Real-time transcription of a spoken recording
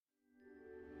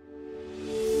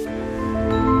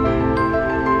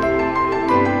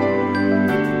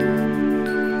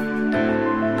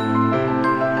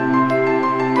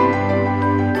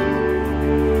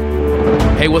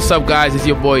What's up, guys? It's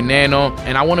your boy Nano,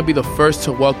 and I want to be the first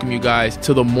to welcome you guys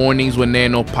to the Mornings with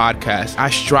Nano podcast. I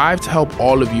strive to help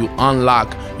all of you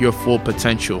unlock your full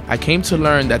potential. I came to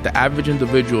learn that the average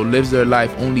individual lives their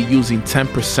life only using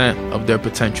 10% of their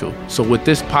potential. So with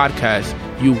this podcast,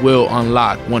 you will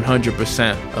unlock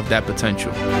 100% of that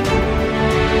potential.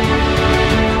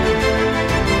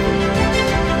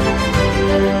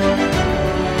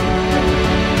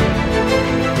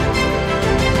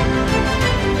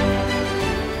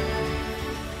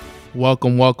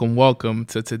 Welcome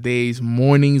to today's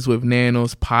Mornings with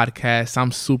Nanos podcast.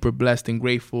 I'm super blessed and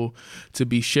grateful to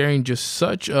be sharing just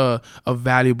such a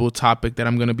valuable topic that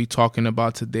I'm going to be talking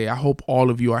about today. I hope all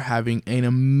of you are having an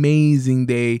amazing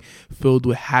day filled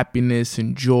with happiness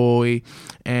and joy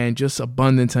and just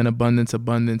abundance.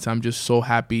 I'm just so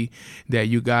happy that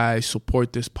you guys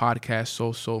support this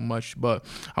podcast so much. But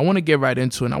I want to get right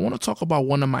into it. And I want to talk about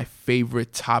one of my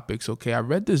favorite topics. Okay, I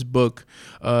read this book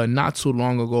not too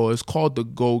long ago. It's called The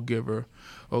Go-Giver.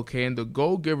 Okay, and The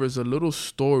Go-Giver is a little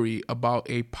story about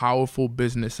a powerful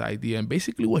business idea. And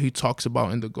basically what he talks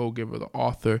about in The Go-Giver, the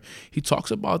author, he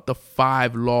talks about the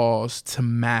 5 laws to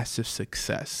massive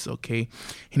success, okay?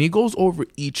 And he goes over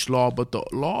each law, but the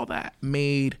law that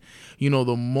made,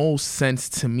 the most sense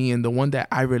to me and the one that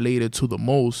I related to the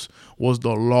most was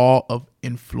the law of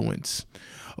influence,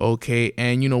 okay?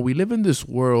 And, we live in this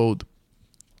world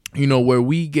where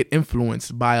we get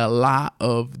influenced by a lot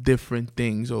of different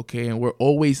things, okay? And we're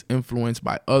always influenced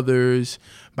by others,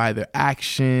 by their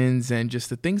actions, and just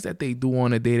the things that they do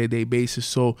on a day-to-day basis.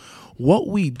 So what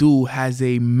we do has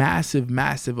a massive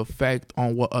effect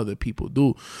on what other people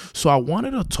do. So I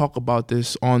wanted to talk about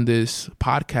this on this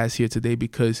podcast here today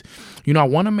because, I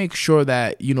want to make sure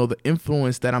that, the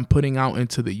influence that I'm putting out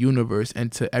into the universe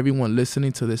and to everyone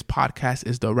listening to this podcast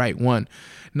is the right one.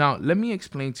 Now, let me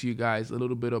explain to you guys a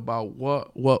little bit about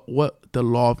what the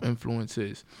law of influence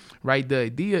is, right? The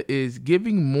idea is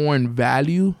giving more in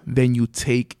value than you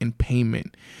take in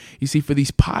payment. You see, for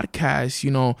these podcasts,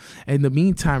 in the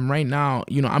meantime, right now,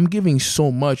 I'm giving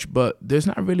so much, but there's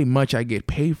not really much I get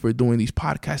paid for doing these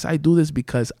podcasts. I do this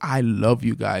because I love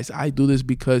you guys. I do this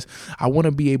because I want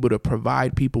to be able to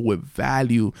provide people with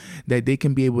value that they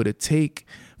can be able to take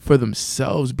for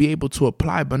themselves, be able to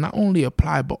apply, but not only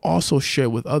apply, but also share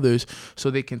with others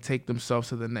so they can take themselves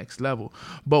to the next level.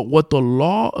 But what the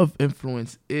law of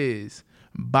influence is,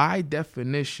 by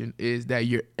definition, is that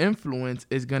your influence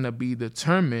is going to be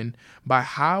determined by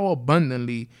how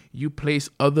abundantly you place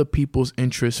other people's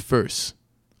interests first.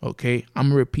 Okay, I'm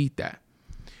going to repeat that.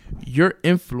 Your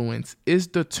influence is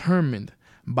determined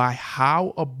by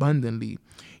how abundantly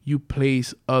you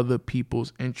place other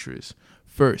people's interests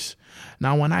first.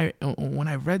 Now, when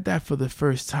I read that for the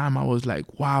first time, I was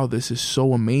like, wow, this is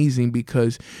so amazing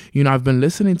because, I've been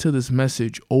listening to this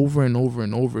message over and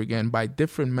over again by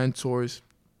different mentors,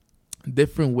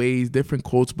 different ways, different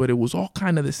quotes, but it was all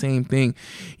kind of the same thing.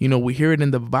 We hear it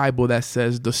in the Bible that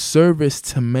says the service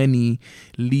to many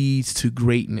leads to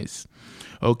greatness.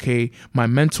 Okay, my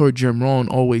mentor Jim Rohn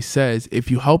always says, if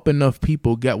you help enough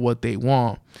people get what they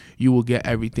want, you will get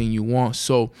everything you want.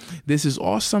 So this is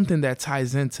all something that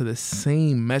ties into the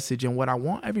same message. And what I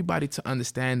want everybody to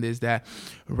understand is that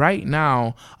right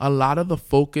now, a lot of the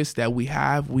focus that we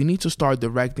have, we need to start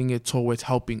directing it towards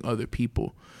helping other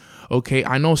people. Okay,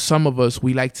 I know some of us,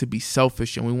 we like to be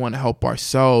selfish and we want to help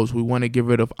ourselves. We want to get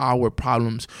rid of our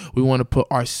problems. We want to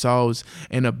put ourselves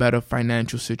in a better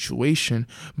financial situation.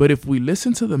 But if we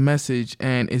listen to the message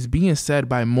and it's being said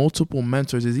by multiple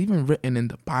mentors, it's even written in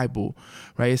the Bible,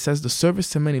 right? It says the service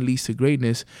to many leads to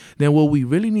greatness. Then what we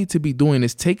really need to be doing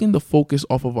is taking the focus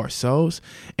off of ourselves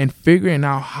and figuring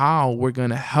out how we're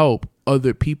going to help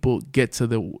other people get to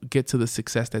the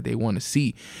success that they want to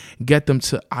see, get them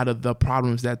to out of the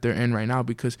problems that they're in right now.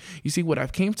 Because you see, what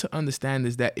I've came to understand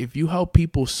is that if you help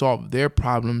people solve their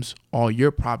problems, all your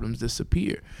problems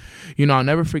disappear. I'll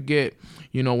never forget,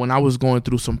 when I was going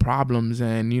through some problems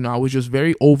and, I was just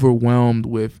very overwhelmed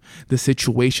with the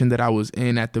situation that I was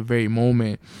in at the very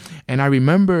moment. And I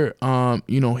remember,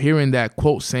 hearing that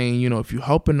quote saying, if you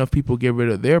help enough people get rid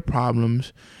of their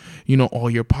problems, all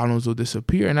your problems will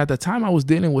disappear. And at the time I was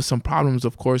dealing with some problems,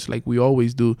 of course, like we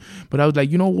always do. But I was like,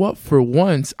 you know what? For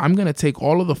once, I'm going to take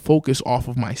all of the focus off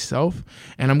of myself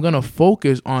and I'm going to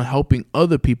focus on helping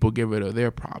other people get rid of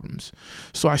their problems.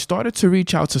 So I started to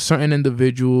reach out to certain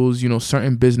individuals,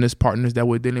 certain business partners that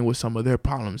were dealing with some of their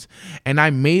problems. And I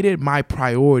made it my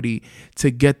priority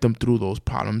to get them through those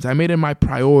problems. I made it my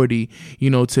priority,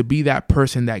 to be that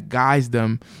person that guides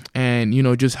them and,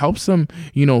 just helps them,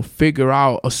 figure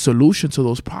out a solution solution to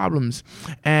those problems.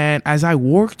 And as I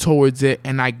worked towards it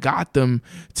and I got them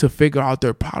to figure out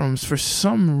their problems, for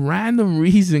some random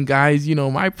reason, guys,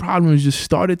 my problems just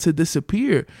started to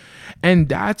disappear. And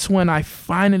that's when I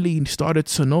finally started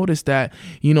to notice that,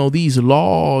 these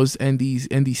laws and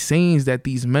these sayings that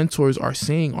these mentors are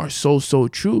saying are so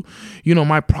true.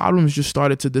 My problems just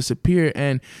started to disappear.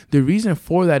 And the reason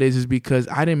for that is because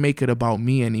I didn't make it about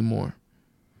me anymore.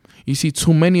 You see,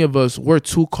 too many of us, we're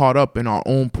too caught up in our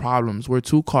own problems. We're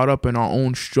too caught up in our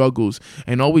own struggles.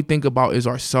 And all we think about is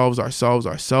ourselves.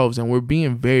 And we're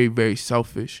being very, very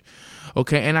selfish.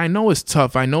 Okay. And I know it's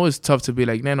tough. To be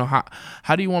like, Nano,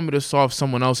 how do you want me to solve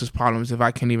someone else's problems if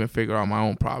I can't even figure out my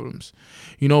own problems?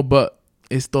 But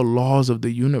it's the laws of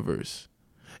the universe.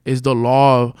 It's the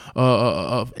law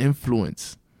of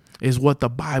influence. It's what the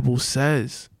Bible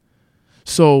says.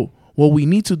 So what we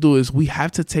need to do is we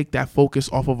have to take that focus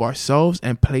off of ourselves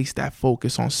and place that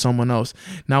focus on someone else.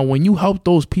 Now, when you help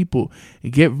those people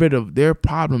get rid of their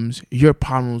problems, your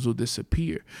problems will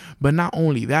disappear. But not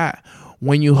only that,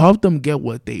 when you help them get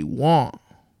what they want,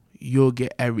 you'll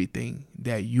get everything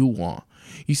that you want.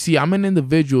 You see, I'm an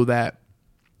individual that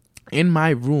in my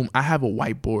room, I have a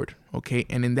whiteboard. Okay.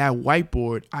 And in that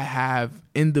whiteboard, I have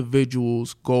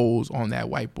individuals' goals on that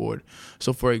whiteboard.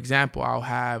 So for example, I'll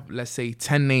have, let's say,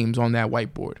 10 names on that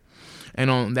whiteboard. And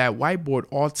on that whiteboard,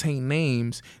 all 10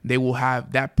 names, they will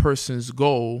have that person's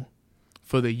goal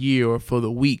for the year or for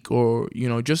the week or,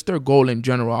 just their goal in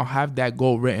general. I'll have that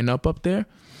goal written up there.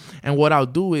 And what I'll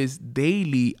do is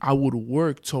daily, I would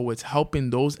work towards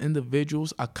helping those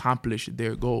individuals accomplish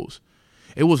their goals.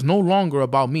 It was no longer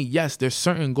about me. Yes, there's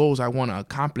certain goals I want to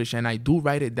accomplish, and I do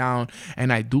write it down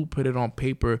and I do put it on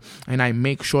paper and I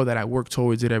make sure that I work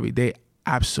towards it every day.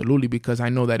 Absolutely, because I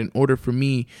know that in order for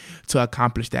me to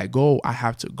accomplish that goal, I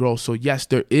have to grow. So yes,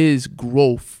 there is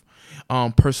growth,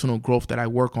 personal growth that I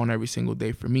work on every single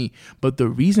day for me. But the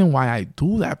reason why I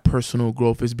do that personal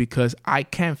growth is because I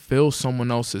can't fill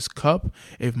someone else's cup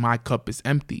if my cup is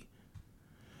empty.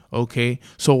 Okay,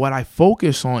 so what I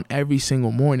focus on every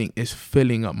single morning is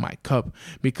filling up my cup,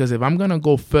 because if I'm going to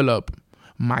go fill up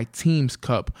my team's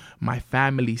cup, my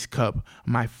family's cup,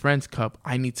 my friend's cup,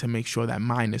 I need to make sure that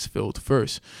mine is filled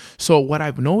first. So what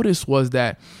I've noticed was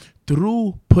that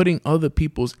through putting other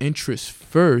people's interests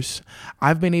first,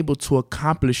 I've been able to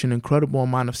accomplish an incredible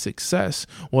amount of success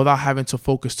without having to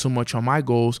focus too much on my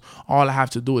goals. All I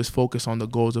have to do is focus on the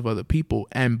goals of other people.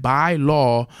 And by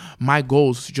law, my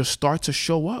goals just start to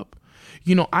show up.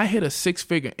 I hit a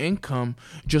 6-figure income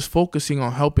just focusing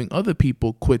on helping other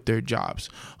people quit their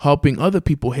jobs, helping other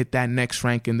people hit that next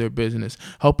rank in their business,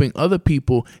 helping other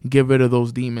people get rid of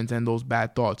those demons and those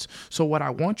bad thoughts. So what I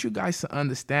want you guys to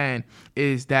understand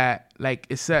is that, like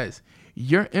it says,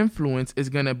 your influence is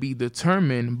going to be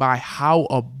determined by how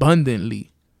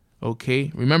abundantly.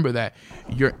 Okay, remember that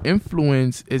your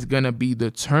influence is going to be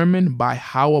determined by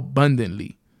how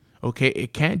abundantly. Okay,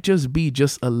 it can't just be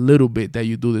just a little bit that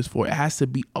you do this for. It has to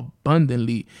be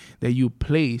abundantly that you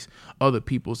place other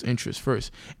people's interests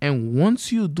first. And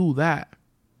once you do that,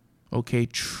 okay,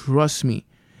 trust me,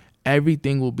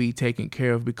 everything will be taken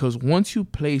care of, because once you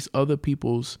place other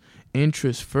people's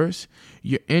interests first,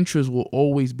 your interests will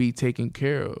always be taken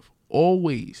care of.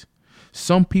 Always.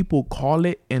 Some people call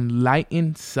it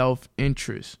enlightened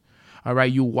self-interest. All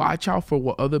right, you watch out for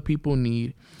what other people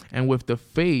need, and with the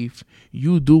faith,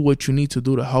 you do what you need to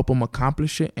do to help them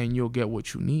accomplish it, and you'll get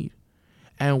what you need.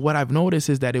 And what I've noticed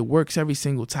is that it works every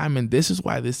single time, and this is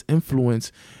why this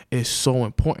influence is so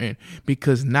important,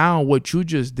 because now what you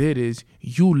just did is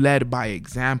you led by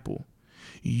example.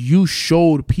 You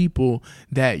showed people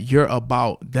that you're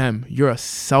about them. You're a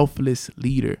selfless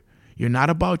leader. You're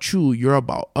not about you, you're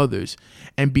about others.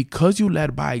 And because you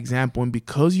led by example and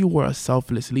because you were a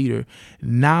selfless leader,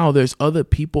 now there's other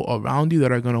people around you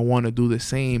that are going to want to do the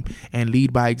same and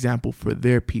lead by example for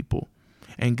their people.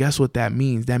 And guess what that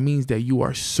means? That means that you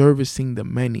are servicing the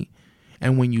many.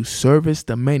 And when you service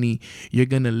the many, you're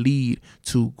going to lead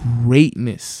to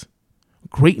greatness.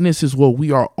 Greatness is what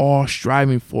we are all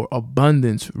striving for: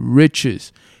 abundance,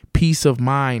 riches, peace of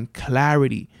mind,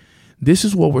 clarity. This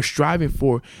is what we're striving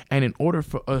for. And in order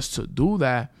for us to do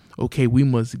that, okay, we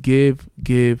must give.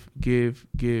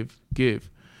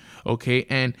 Okay.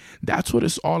 And that's what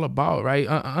it's all about, right?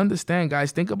 Understand,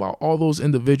 guys, think about all those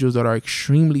individuals that are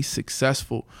extremely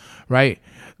successful, right?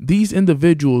 These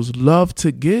individuals love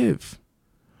to give.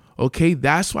 Okay,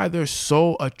 that's why they're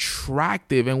so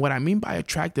attractive. And what I mean by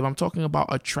attractive, I'm talking about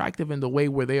attractive in the way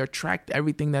where they attract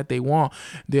everything that they want.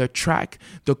 They attract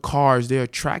the cars, they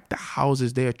attract the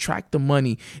houses, they attract the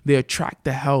money, they attract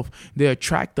the health, they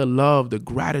attract the love, the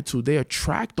gratitude. They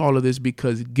attract all of this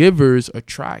because givers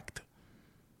attract.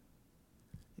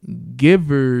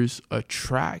 Givers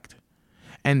attract.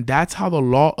 And that's how the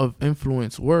law of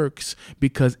influence works,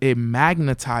 because it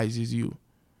magnetizes you.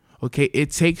 Okay, it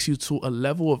takes you to a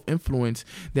level of influence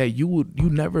that you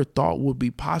never thought would be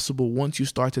possible once you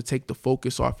start to take the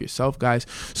focus off yourself, guys.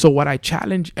 So what I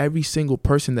challenge every single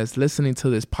person that's listening to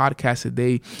this podcast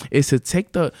today is to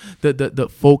take the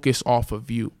focus off of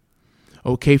you.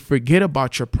 Okay, forget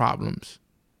about your problems.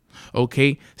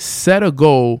 Okay, set a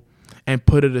goal and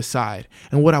put it aside.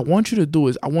 And what I want you to do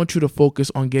is I want you to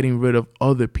focus on getting rid of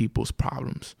other people's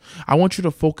problems. I want you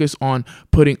to focus on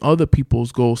putting other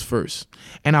people's goals first.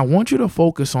 And I want you to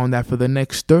focus on that for the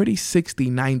next 30,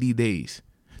 60, 90 days.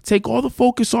 Take all the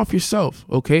focus off yourself,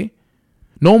 okay?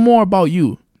 No more about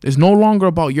you. It's no longer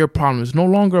about your problems, no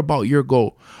longer about your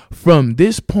goal. From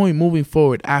this point moving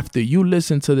forward, after you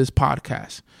listen to this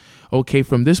podcast, okay,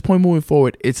 from this point moving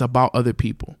forward, it's about other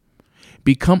people.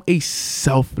 Become a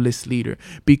selfless leader.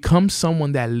 Become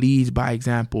someone that leads by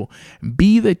example.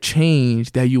 Be the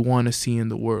change that you want to see in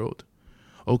the world.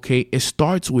 Okay, it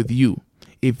starts with you.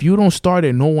 If you don't start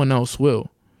it, no one else will.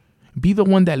 Be the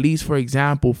one that leads, for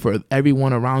example, for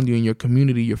everyone around you in your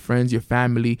community, your friends, your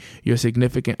family, your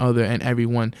significant other, and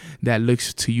everyone that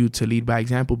looks to you to lead by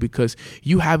example, because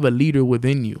you have a leader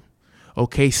within you.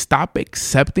 Okay, stop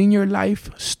accepting your life.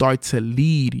 Start to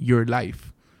lead your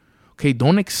life. Okay,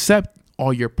 don't accept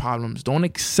all your problems. Don't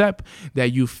accept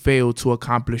that you failed to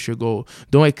accomplish your goal.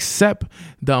 Don't accept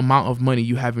the amount of money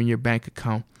you have in your bank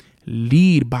account.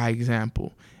 Lead by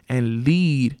example, and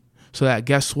lead so that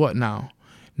guess what now?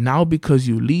 Now because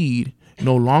you lead,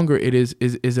 no longer is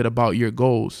it about your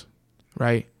goals,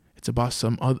 right? It's about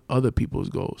some other people's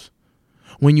goals.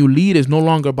 When you lead, it's no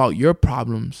longer about your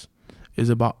problems. It's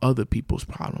about other people's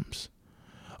problems.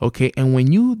 Okay, and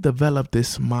when you develop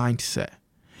this mindset,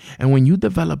 and when you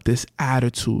develop this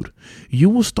attitude,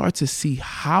 you will start to see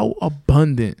how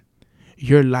abundant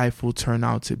your life will turn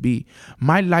out to be.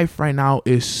 My life right now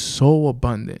is so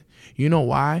abundant. You know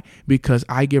why? Because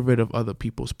I get rid of other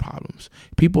people's problems.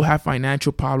 People have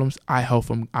financial problems. I help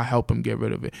them get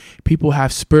rid of it. People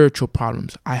have spiritual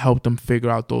problems. I help them figure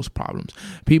out those problems.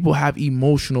 People have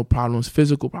emotional problems,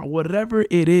 physical problems, whatever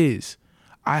it is.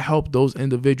 I help those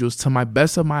individuals to my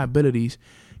best of my abilities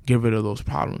get rid of those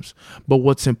problems. But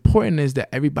what's important is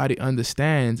that everybody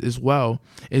understands as well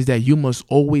is that you must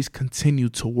always continue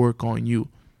to work on you.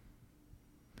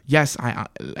 Yes, I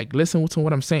listen to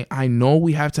what I'm saying. I know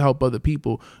we have to help other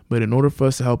people, but in order for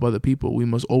us to help other people, we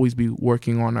must always be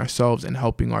working on ourselves and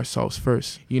helping ourselves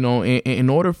first. You know, in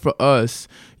order for us,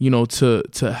 you know,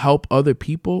 to help other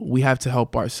people, we have to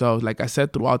help ourselves. Like I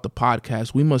said throughout the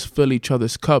podcast, we must fill each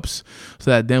other's cups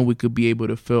so that then we could be able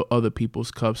to fill other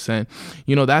people's cups. And,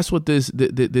 you know, that's what this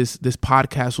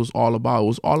podcast was all about. It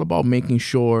was all about making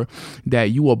sure that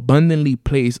you abundantly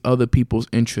place other people's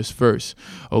interests first.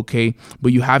 Okay,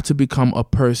 but you have to become a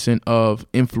person of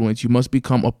influence. You must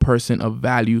become a person of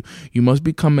value. You must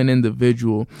become an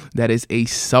individual that is a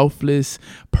selfless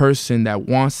person that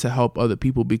wants to help other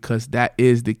people, because that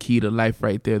is the key to life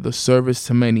right there. The service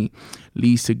to many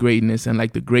leads to greatness. And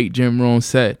like the great Jim Rohn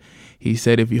said, he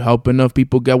said, if you help enough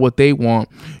people get what they want,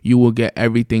 you will get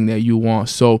everything that you want.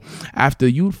 So after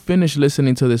you finish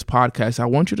listening to this podcast, I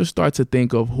want you to start to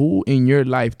think of who in your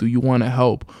life do you want to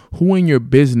help? Who in your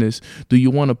business do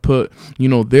you want to put, you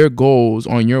know, their goals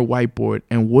on your whiteboard?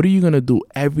 And what are you going to do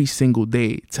every single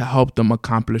day to help them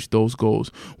accomplish those goals?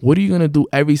 What are you going to do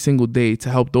every single day to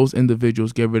help those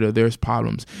individuals get rid of their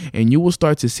problems? And you will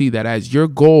start to see that as your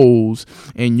goals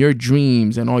and your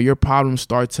dreams and all your problems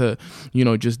start to, you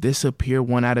know, just disappear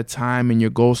one at a time, and your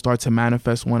goals start to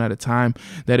manifest one at a time,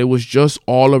 that it was just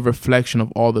all a reflection of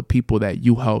all the people that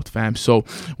you helped, fam. So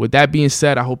with that being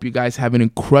said, I hope you guys have an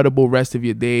incredible rest of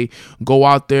your day. Go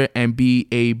out there and be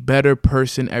a better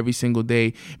person every single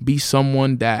day. Be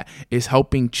someone that is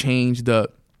helping change the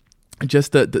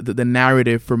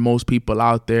narrative for most people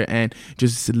out there, and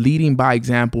just leading by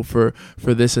example for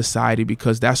this society,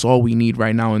 because that's all we need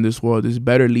right now in this world is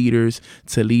better leaders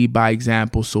to lead by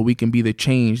example, so we can be the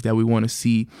change that we want to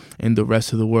see in the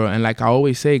rest of the world. And like I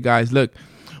always say, guys, look,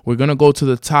 we're going to go to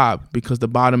the top because the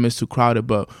bottom is too crowded,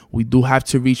 but we do have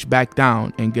to reach back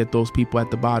down and get those people at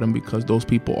the bottom, because those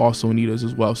people also need us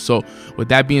as well. So with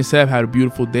that being said, have a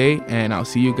beautiful day, and I'll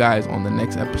see you guys on the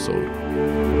next episode.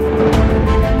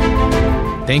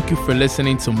 Thank you for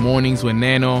listening to Mornings with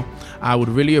Nano. I would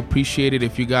really appreciate it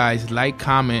if you guys like,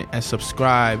 comment, and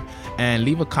subscribe, and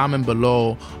leave a comment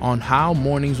below on how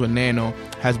Mornings with Nano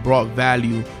has brought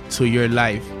value to your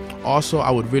life. Also,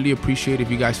 I would really appreciate if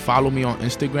you guys follow me on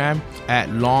Instagram at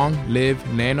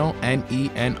LongLiveNano,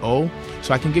 Neno,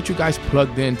 so I can get you guys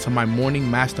plugged into my morning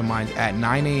masterminds at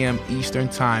 9 a.m. Eastern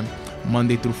Time,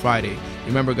 Monday through Friday.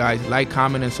 Remember, guys, like,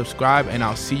 comment, and subscribe, and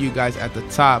I'll see you guys at the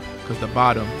top because the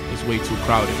bottom is way too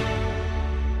crowded.